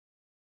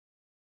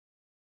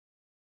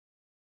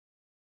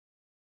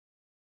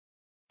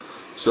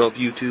What's up,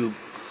 YouTube?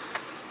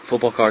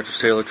 Football cards for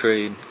sale or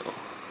trade.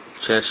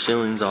 Chess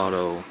Shillings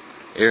auto.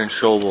 Aaron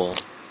Schobel.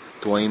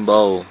 Dwayne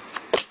Bowe.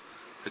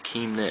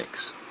 Hakeem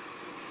Nicks.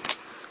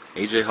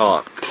 AJ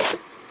Hawk.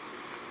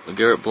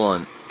 LeGarrette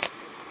Blount.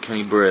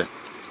 Kenny Britt.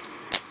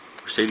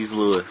 Mercedes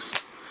Lewis.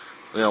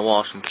 Leon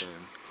Washington.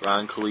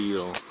 Ryan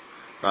Khalil.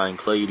 Ryan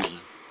Clady.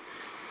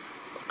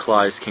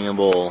 Calais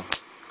Campbell.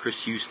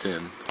 Chris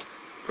Houston.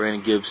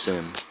 Brandon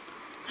Gibson.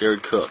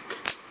 Jared Cook.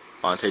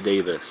 Vontae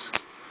Davis.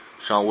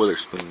 Sean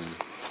Witherspoon.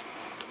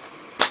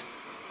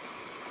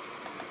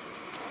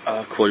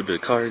 Quite a bit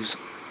of cards.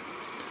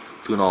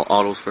 Doing all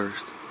autos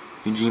first.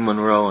 Eugene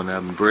Monroe and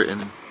Evan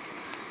Britton.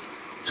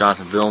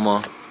 Jonathan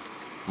Vilma.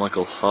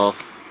 Michael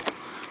Huff.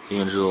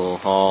 Angelo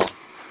Hall.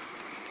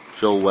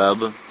 Joe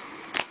Webb.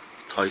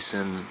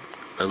 Tyson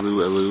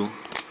Elu.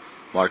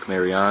 Mark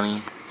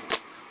Mariani.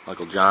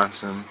 Michael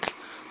Johnson.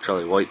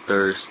 Charlie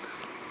Whitethurst.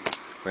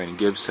 Brandon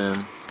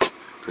Gibson.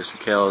 Chris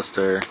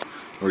McAllister.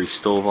 Maurice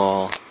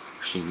Stovall.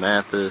 Rasheem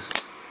Mathis.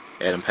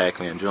 Adam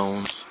Pac-Man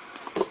Jones.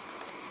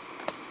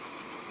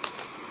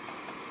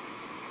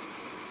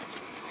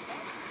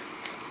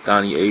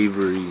 Donnie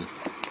Avery.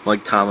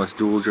 Mike Thomas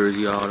dual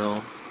jersey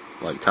auto.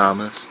 Mike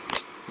Thomas.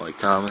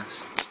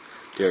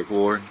 Derek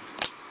Ward.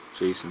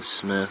 Jason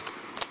Smith.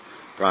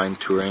 Ryan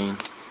Touraine.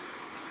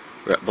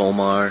 Rhett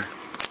Bomar.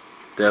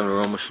 Devin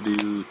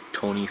Romashadu.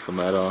 Tony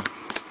Fametta.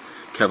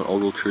 Kevin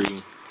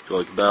Ogletree.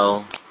 Joey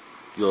Bell.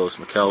 Yolis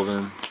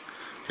McKelvin.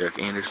 Derek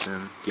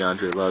Anderson.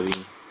 DeAndre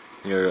Levy.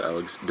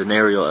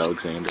 Denario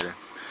Alexander.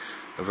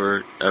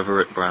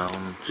 Everett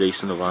Brown.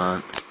 Jason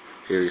Avant.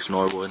 Darius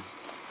Norwood.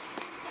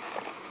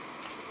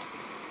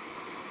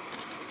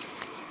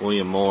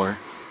 William Moore.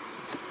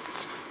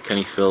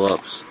 Kenny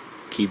Phillips.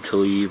 Keeb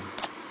Talib.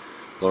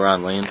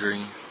 Laron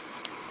Landry.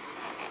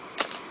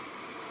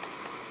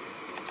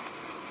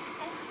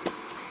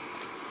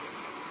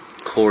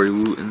 Corey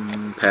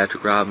Wooten.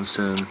 Patrick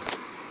Robinson.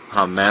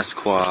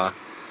 Masqua.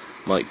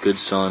 Mike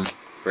Goodson.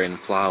 Brandon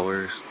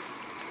Flowers.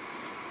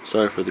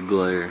 Sorry for the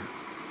glare.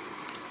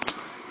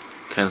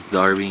 Kenneth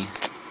Darby.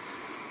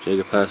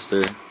 Jacob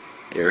Hester.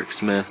 Eric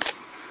Smith.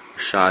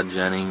 Rashad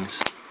Jennings.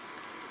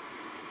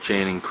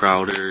 Channing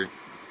Crowder.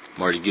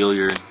 Marty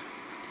Gilliard.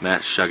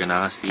 Matt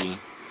Shaganasti.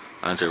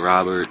 Andre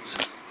Roberts.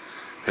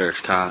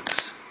 Parrish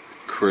Cox.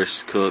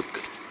 Chris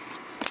Cook.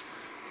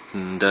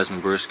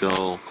 Desmond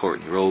Briscoe.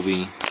 Courtney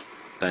Roby.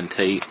 Ben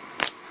Tate.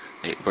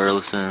 Nate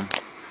Burleson.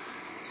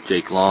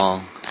 Jake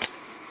Long.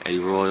 Eddie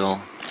Royal.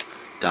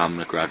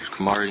 Dominic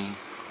Rodgers-Cromartie.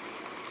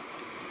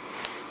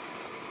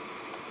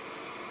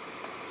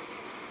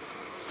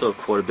 Still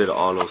have quite a bit of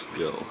autos to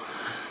go.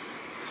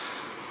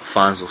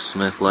 Alfonso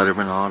Smith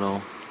Letterman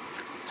auto.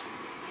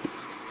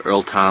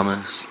 Earl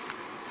Thomas.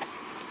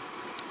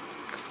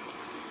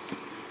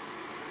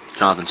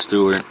 Jonathan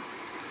Stewart.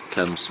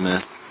 Kevin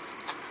Smith.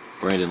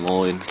 Brandon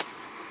Lloyd.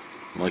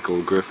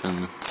 Michael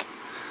Griffin.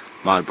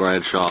 Mod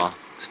Bradshaw.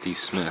 Steve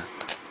Smith.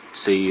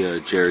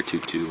 Jared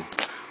Tutu.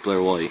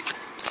 Blair White.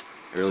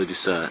 Early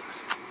Doucette.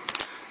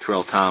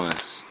 Terrell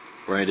Thomas.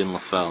 Brandon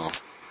LaFell.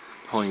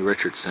 Tony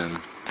Richardson.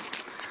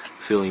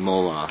 Philly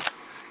Mola.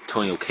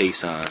 Antonio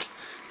Cason.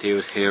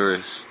 David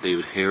Harris.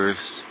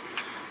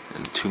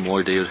 And two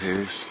more David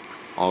Harris.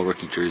 All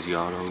rookie jersey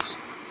autos.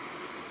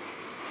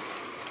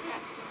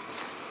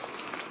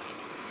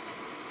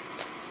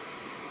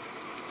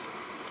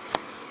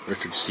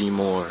 Richard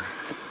Seymour.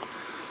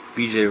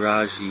 BJ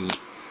Raji.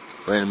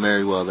 Brandon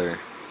Merriweather.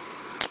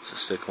 It's a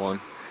sick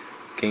one.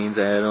 Gaines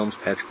Adams.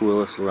 Patrick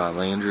Willis. Laron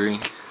Landry.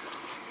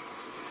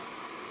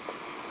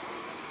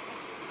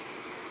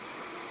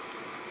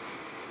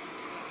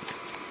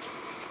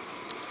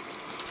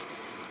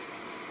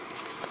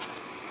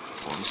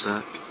 One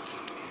sec.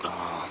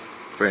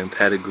 Brandon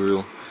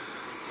Pettigrew.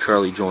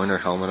 Charlie Joyner.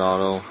 Helmet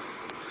auto.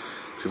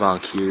 Javon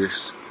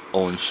Kearse.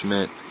 Owen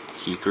Schmidt.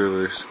 Keith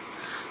Rivers.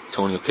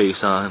 Antonio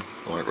Cason.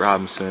 Lawrence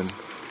Robinson.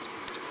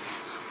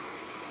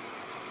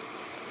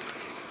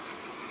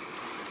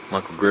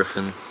 Michael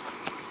Griffin.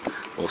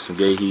 Wilson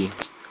Gahey.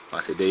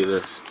 Vontae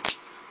Davis.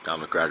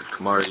 Dominic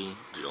Rodgers-Cromartie.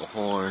 Jill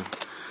Horn.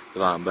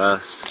 Devon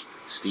Best.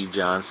 Steve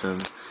Johnson.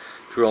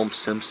 Jerome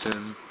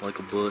Simpson.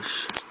 Michael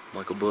Bush.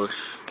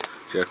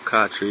 Jared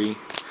Cottree.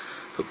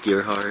 Hope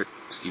Gearhart.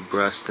 Steve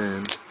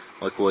Breston.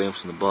 Mike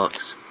Williams from the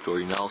Bucks.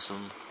 Jordy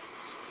Nelson.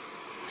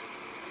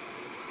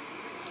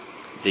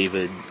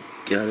 David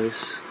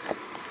Geddes.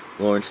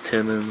 Lawrence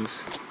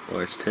Timmons.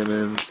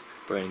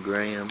 Brandon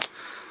Graham.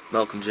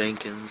 Malcolm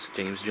Jenkins.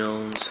 James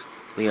Jones.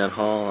 Leon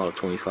Hall out of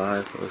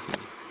 25.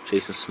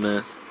 Jason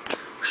Smith.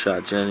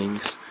 Rashad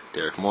Jennings.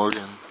 Derek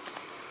Morgan.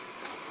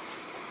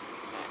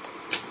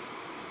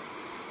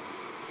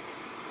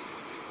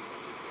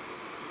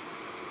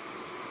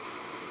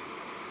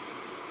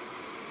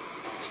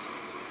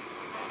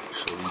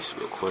 Show these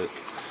real quick.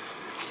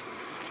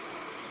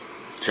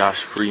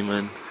 Josh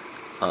Freeman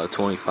out of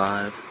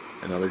 25.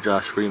 Another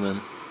Josh Freeman.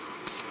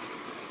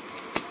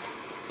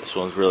 This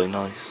one's really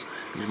nice.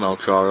 Jamel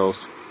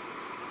Charles.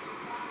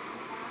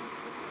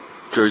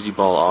 Jersey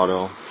Ball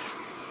auto.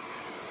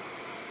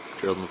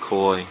 Gerald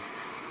McCoy.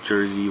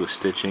 jersey with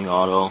stitching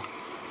auto.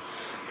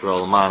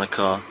 Darrell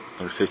Monica,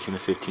 number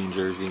 15/15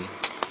 jersey.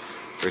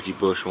 Reggie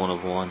Bush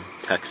 1/1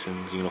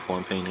 Texans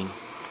uniform painting.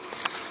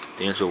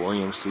 D'Angelo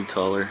Williams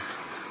 3-color.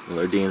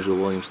 Another D'Angelo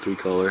Williams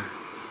 3-color.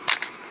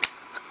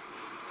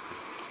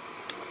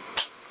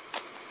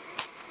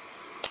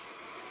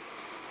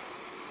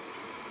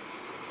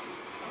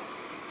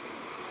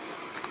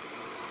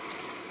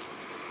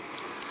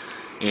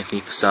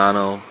 Anthony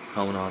Fasano,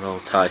 helmet auto.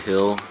 Ty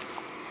Hill,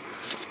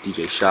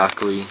 DJ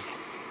Shockley,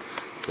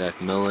 Zach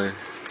Miller,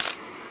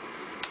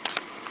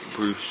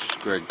 Bruce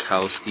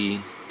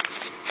Gregkowski,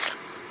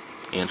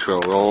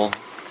 Antrell Roll.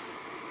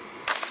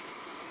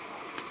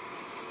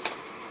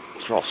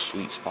 These are all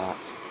sweet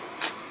spots.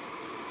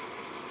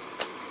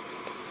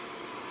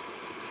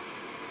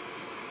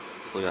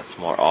 We got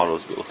some more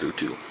autos to go through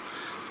too.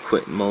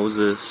 Quentin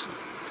Moses,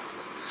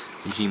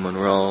 Eugene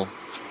Monroe,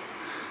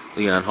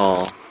 Leon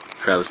Hall,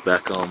 Travis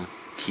Beckham,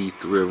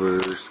 Keith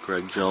Rivers,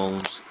 Greg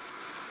Jones,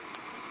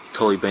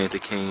 Tully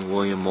Bantha-Kane,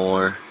 William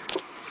Moore,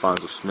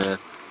 Fonzo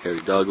Smith, Harry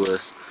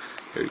Douglas,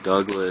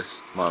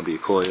 Mambi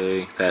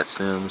Okoye, Pat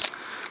Sims,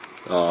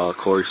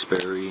 Corey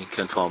Sperry,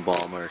 Kenton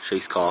Balmer,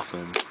 Chase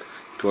Kaufman,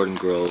 Jordan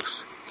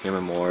Gross,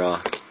 Cameron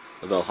Mora,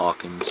 Lavelle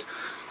Hawkins,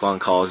 Von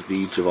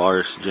Cosby,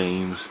 Javaris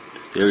James,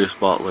 Darius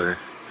Butler,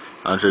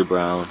 Andre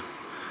Brown,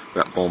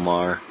 Brett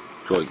Bomar,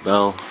 Joy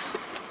Bell.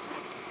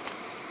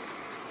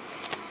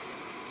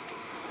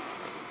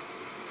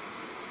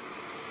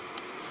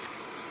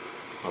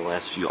 My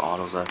last few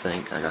autos, I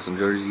think. I got some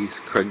jerseys.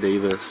 Craig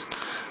Davis,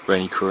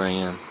 Randy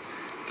Coran,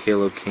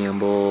 Caleb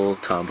Campbell,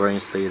 Tom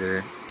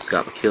Brandstater,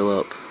 Scott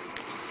McKillop,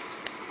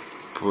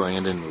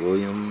 Brandon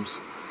Williams,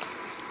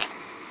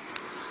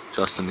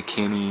 Justin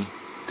McKinney,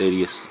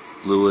 Thaddeus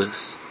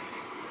Lewis,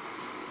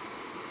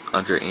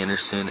 Andre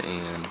Anderson,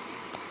 and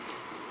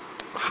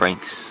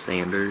Frank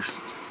Sanders.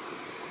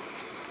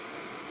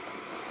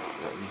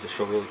 These to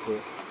show really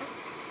quick.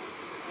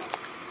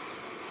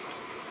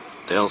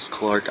 Dallas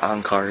Clark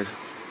on card.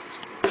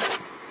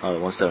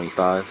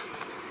 175.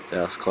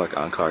 Dallas Clark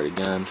on card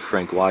again.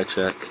 Frank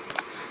Wycheck,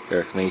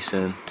 Eric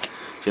Mason,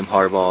 Jim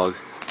Harbaugh,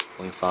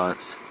 William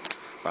Fonts,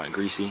 Brian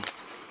Greasy.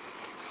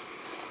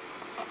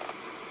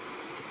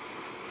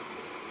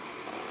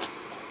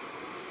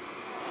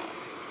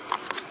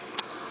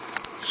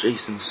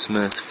 Jason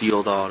Smith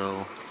field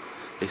auto.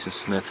 Jason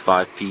Smith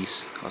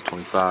 5-piece out of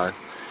 25.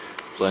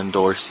 Glenn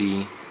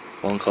Dorsey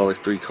 1-color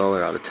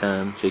 3-color out of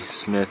 10. Jason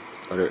Smith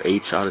letter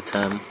H out of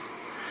 10.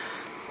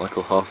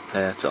 Michael Huff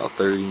patch out of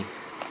 30.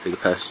 Jacob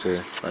Hester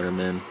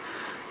Letterman.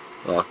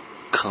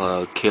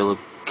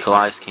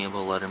 Calais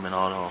Campbell Letterman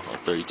auto out of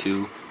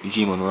 32.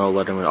 Eugene Monroe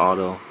Letterman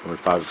auto number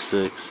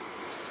 5/6.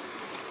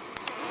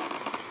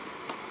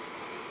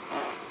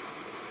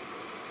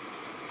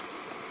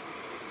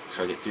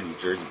 Try to get through these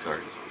jersey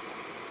cards.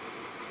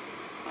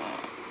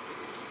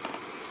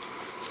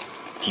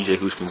 TJ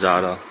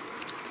Houshmandzadeh,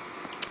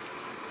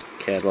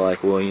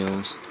 Cadillac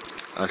Williams,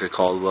 Andre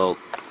Caldwell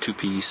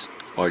 2-piece,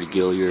 Marty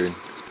Gilliard,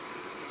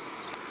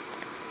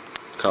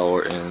 Kyle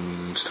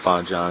Orton,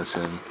 Stephon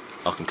Johnson,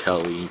 Malcolm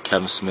Kelly,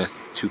 Kevin Smith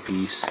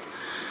 2-piece,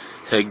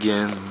 Ted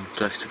Ginn,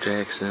 Dexter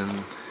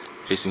Jackson,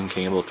 Jason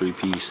Campbell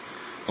 3-piece,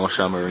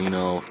 Marshawn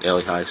Marino,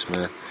 Allie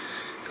Highsmith,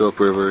 Phillip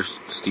Rivers,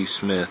 Steve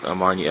Smith,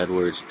 Armani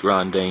Edwards,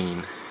 Ron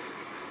Dane,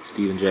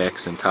 Steven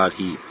Jackson, Todd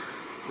Heap,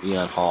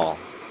 Leon Hall.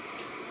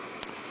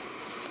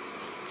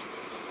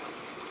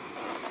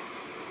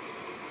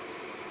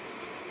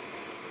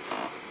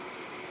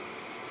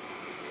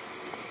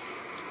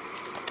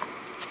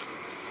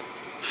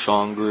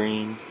 Sean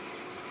Green,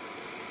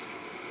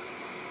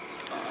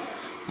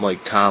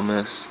 Mike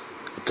Thomas,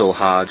 Abdul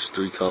Hodge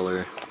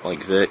 3-color,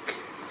 Mike Vick,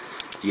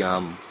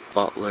 Deion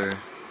Butler,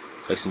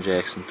 Tyson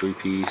Jackson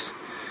 3-piece,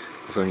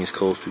 Vernius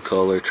Coles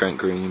 2-color, Trent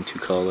Green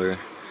 2-color,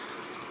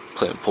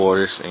 Clinton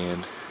Portis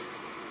and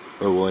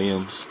Earl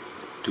Williams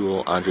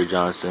dual, Andre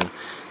Johnson,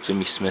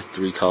 Jimmy Smith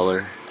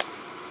 3-color,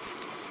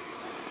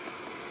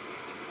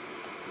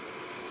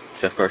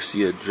 Jeff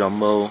Garcia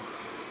Jumbo,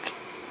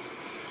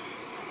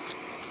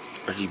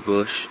 Reggie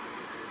Bush,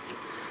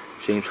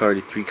 James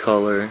Hardy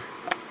 3-color,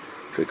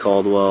 Trey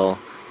Caldwell,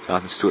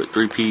 Jonathan Stewart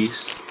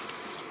 3-piece.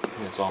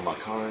 And that's all my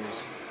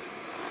cards.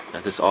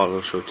 Got this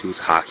auto show too. It's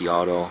a hockey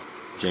auto.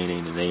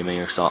 Jane Name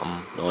or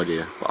something. No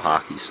idea about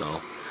hockey, so.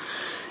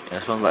 And I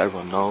just want to let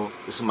everyone know.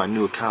 This is my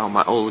new account.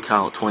 My old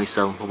account,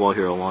 27 Football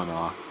Hero 1.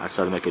 I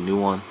decided to make a new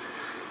one.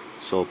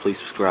 So please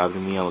subscribe to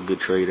me. I'm a good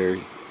trader.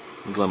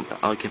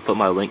 I can put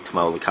my link to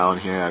my old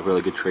account here. I have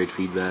really good trade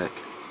feedback.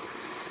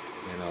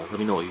 And let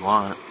me know what you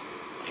want.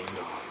 And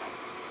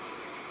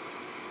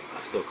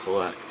I still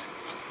collect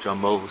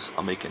jumbos.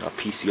 I'm making a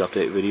PC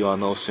update video on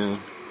those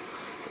soon.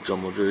 The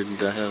jumbo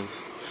jerseys I have.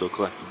 Still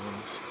collecting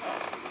those.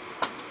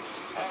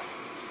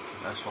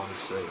 I just wanted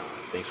to say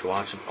thanks for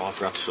watching. Oh, I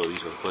forgot to show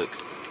these real quick.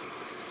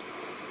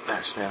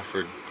 Matt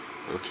Stafford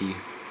rookie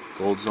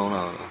gold zone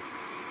auto.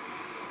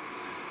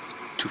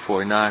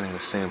 249 and a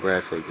Sam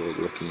Bradford gold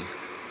rookie.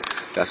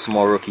 Got some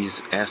more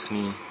rookies. Ask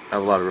me. I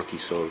have a lot of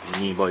rookies, so if you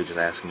need anybody, just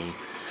ask me.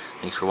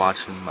 Thanks for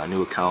watching. My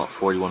new account,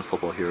 41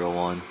 Football Hero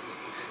 1.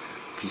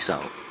 Peace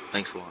out.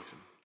 Thanks for watching.